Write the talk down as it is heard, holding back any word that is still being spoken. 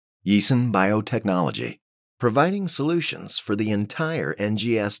Yeasen Biotechnology, providing solutions for the entire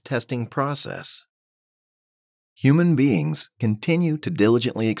NGS testing process. Human beings continue to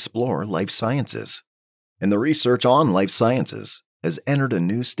diligently explore life sciences, and the research on life sciences has entered a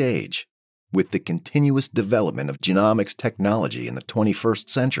new stage with the continuous development of genomics technology in the 21st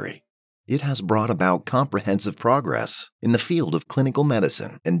century. It has brought about comprehensive progress in the field of clinical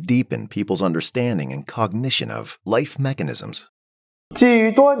medicine and deepened people's understanding and cognition of life mechanisms. 基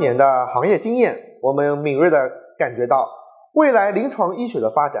于多年的行业经验，我们敏锐地感觉到，未来临床医学的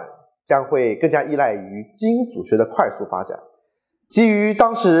发展将会更加依赖于基因组学的快速发展。基于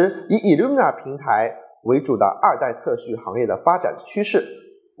当时以 Illumina 平台为主的二代测序行业的发展趋势，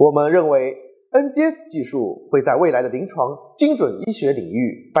我们认为 NGS 技术会在未来的临床精准医学领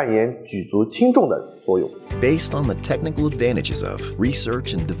域扮演举足轻重的作用。Based on the technical advantages of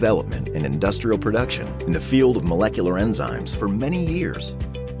research and development and industrial production in the field of molecular enzymes for many years,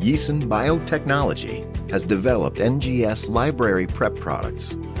 Yeasen Biotechnology has developed NGS Library Prep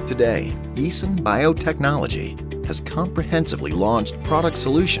products. Today, Yeasen Biotechnology has comprehensively launched product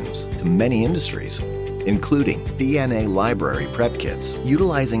solutions to many industries, including DNA Library Prep kits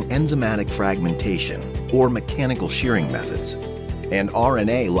utilizing enzymatic fragmentation or mechanical shearing methods, and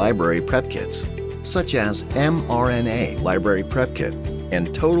RNA Library Prep kits, such as mRNA Library Prep Kit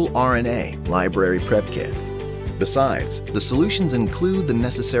and Total RNA Library Prep Kit. Besides, the solutions include the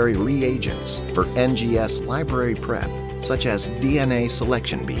necessary reagents for NGS Library Prep, such as DNA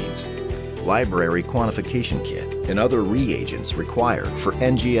selection beads, Library Quantification Kit, and other reagents required for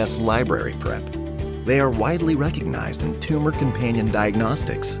NGS Library Prep. They are widely recognized in tumor companion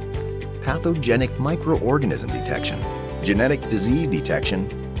diagnostics, pathogenic microorganism detection, genetic disease detection,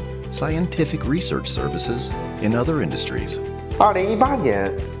 scientific research services, and other industries. 2018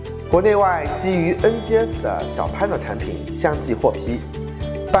年，国内外基于 NGS 的小 panel 产品相继获批，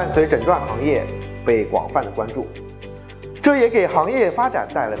伴随诊断行业被广泛的关注，这也给行业发展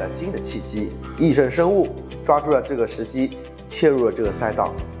带来了新的契机。益盛生物抓住了这个时机，切入了这个赛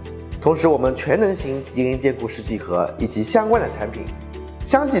道。同时，我们全能型 DNA 建固试剂盒以及相关的产品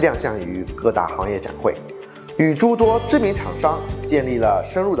相继亮相于各大行业展会，与诸多知名厂商建立了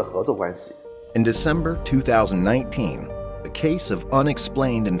深入的合作关系。In December 2019, a case of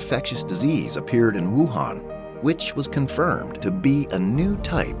unexplained infectious disease appeared in Wuhan, which was confirmed to be a new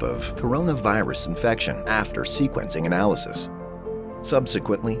type of coronavirus infection after sequencing analysis.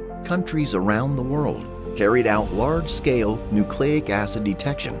 Subsequently, countries around the world carried out large-scale nucleic acid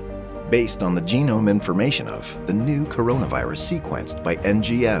detection based on the genome information of the new coronavirus sequenced by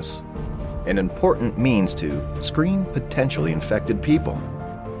NGS, an important means to screen potentially infected people.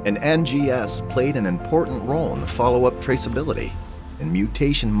 And NGS played an important role in the follow-up traceability and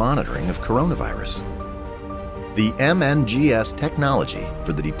mutation monitoring of coronavirus. The mNGS technology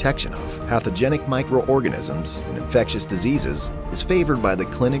for the detection of pathogenic microorganisms and infectious diseases is favored by the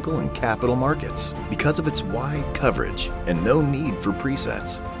clinical and capital markets because of its wide coverage and no need for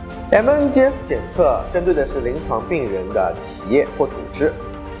presets. mNGS 检测针对的是临床病人的体液或组织，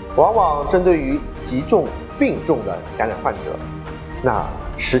往往针对于极重病重的感染患者，那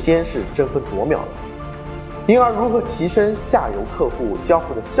时间是争分夺秒的。因而，如何提升下游客户交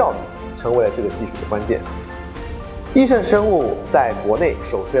付的效率，成为了这个技术的关键。益盛生物在国内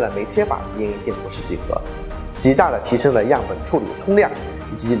首推了酶切法 DNA 建固试剂盒，极大地提升了样本处理的通量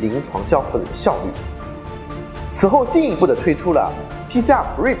以及临床交付的效率。此后进一步的推出了 PCR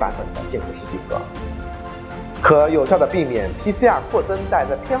free 版本的建固试剂盒，可有效地避免 PCR 扩增带来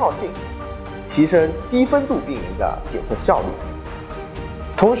的偏好性，提升低分度病人的检测效率。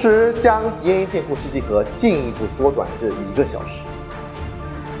同时，将 DNA 建固试剂盒进一步缩短至1个小时。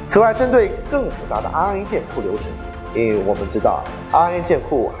此外，针对更复杂的 RNA 建库流程，因为我们知道 RNA 建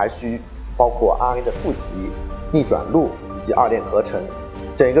库还需包括 RNA 的负极、逆转录以及2链合成，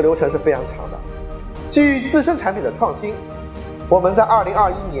整个流程是非常长的。基于自身产品的创新，我们在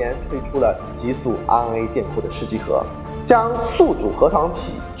2021年推出了极速 RNA 建库的试剂盒，将宿主核糖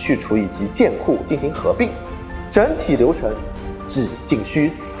体去除以及建库进行合并，整体流程仅需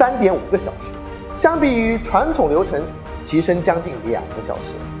3.5个小时，相比于传统流程提升将近2个小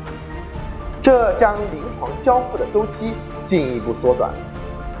时，这将临床交付的周期进一步缩短。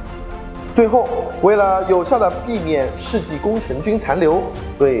最后，为了有效地避免试剂工程菌残留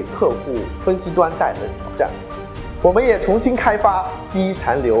对客户分析端带来的挑战，我们也重新开发低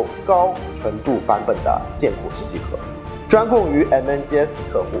残留、高纯度版本的建库试剂盒，专供于 mNGS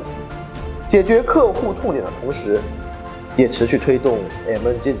客户，解决客户痛点的同时，也持续推动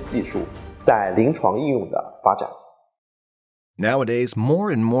mNGS 技术在临床应用的发展。Nowadays,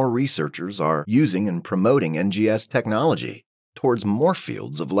 more and more researchers are using and promoting NGS technology towards more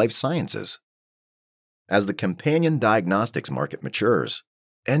fields of life sciences. As the companion diagnostics market matures,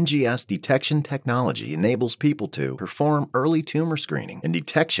 NGS detection technology enables people to perform early tumor screening and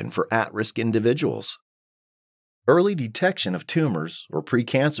detection for at-risk individuals. Early detection of tumors or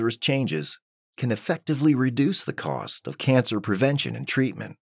precancerous changes can effectively reduce the cost of cancer prevention and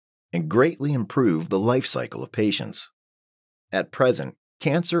treatment and greatly improve the life cycle of patients. At present,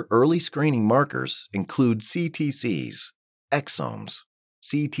 cancer early screening markers include CTCs, exomes,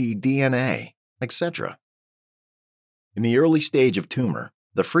 ctDNA, etc. In the early stage of tumor,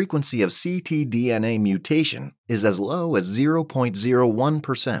 the frequency of ctDNA mutation is as low as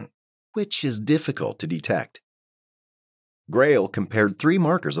 0.01%, which is difficult to detect. Grail compared 3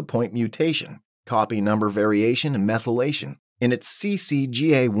 markers of point mutation, copy number variation, and methylation in its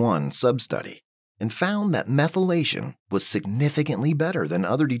CCGA1 substudy, and found that methylation was significantly better than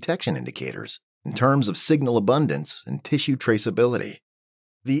other detection indicators in terms of signal abundance and tissue traceability.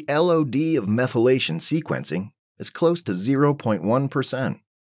 The LOD of methylation sequencing is close to 0.1%,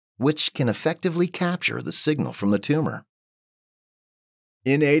 which can effectively capture the signal from the tumor.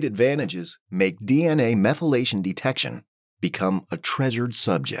 Innate advantages make DNA methylation detection become a treasured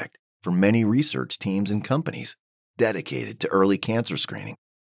subject for many research teams and companies dedicated to early cancer screening.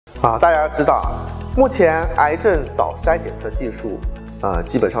 大家知道，目前癌症早筛检测技术，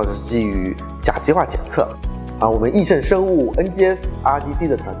基本上是基于甲基化检测。我们益盛生物 NGS RDC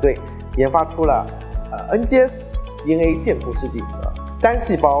的团队研发出了NGS DNA 键库试剂盒、单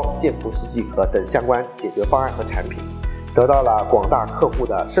细胞键库试剂盒等相关解决方案和产品，得到了广大客户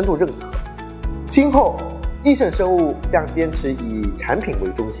的深度认可。今后，益盛生物将坚持以产品为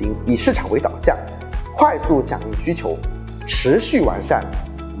中心，以市场为导向，快速响应需求，持续完善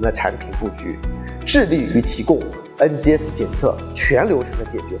我们的产品布局，致力于提供 NGS 检测全流程的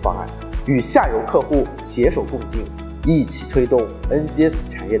解决方案，与下游客户携手共进，一起推动 NGS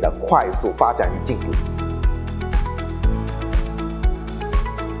产业的快速发展与进步。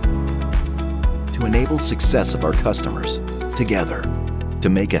To enable success of our customers, together, to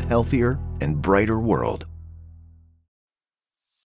make a healthier and brighter world.